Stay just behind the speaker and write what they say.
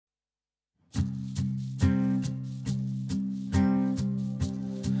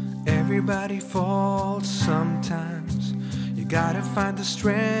Everybody falls sometimes. You gotta find the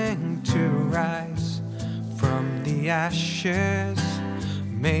strength to rise from the ashes,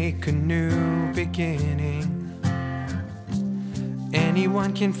 make a new beginning.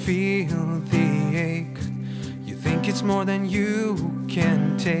 Anyone can feel the ache. You think it's more than you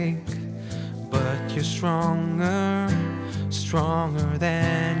can take, but you're stronger, stronger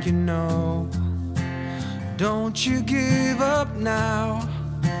than you know. Don't you give up now.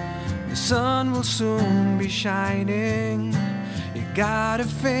 The sun will soon be shining. You gotta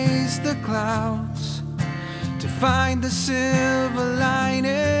face the clouds to find the silver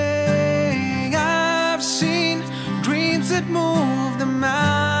lining. I've seen dreams that move the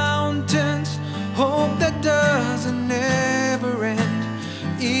mountains, hope that doesn't never end,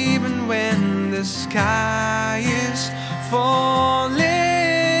 even when the sky is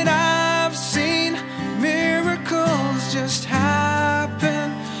falling. I've seen miracles just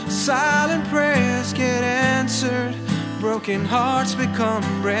happen, silent prayers get answered, broken hearts become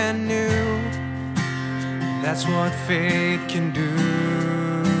brand new. That's what faith can do.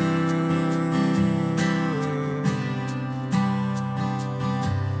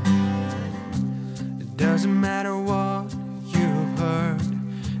 It doesn't matter what you've heard,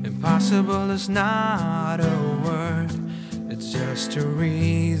 impossible is not a word. It's just a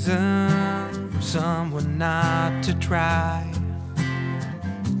reason for someone not to try.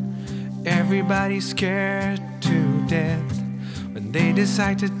 Everybody's scared to death when they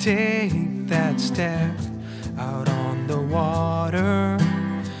decide to take that step out on the water.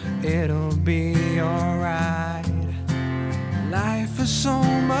 It'll be alright. Life is so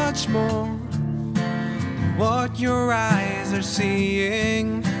much more than what your eyes are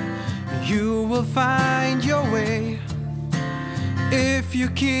seeing. You will find your way if you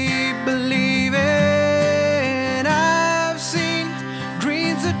keep believing. I've seen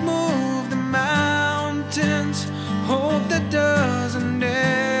dreams that move the mountains, hope that doesn't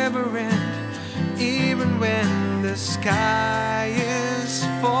ever end, even when the sky is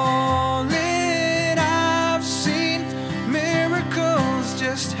falling. I've seen miracles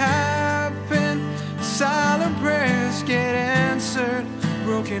just happen, silent prayers get answered,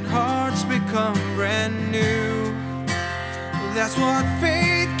 broken hearts become brand new. That's what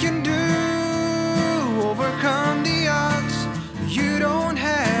faith can do. Overcome the odds. You don't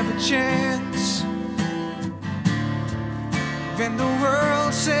have a chance. When the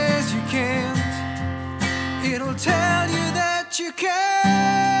world says you can't, it'll tell you that you can't.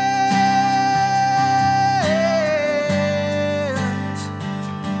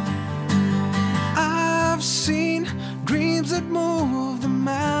 I've seen dreams that move the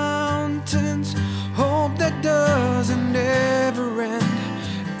mountains, hope that doesn't ever end,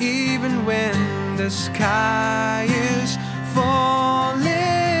 even when the sky is falling.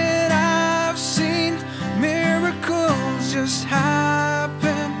 I've seen miracles just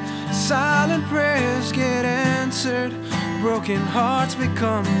happen, silent prayers get answered, broken hearts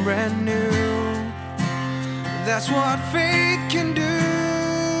become brand new. That's what faith can do.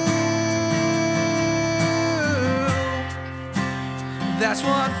 That's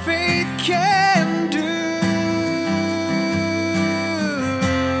what faith can do.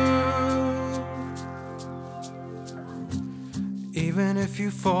 Even if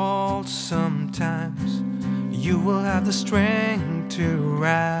you fall sometimes, you will have the strength to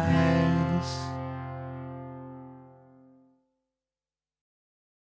rise.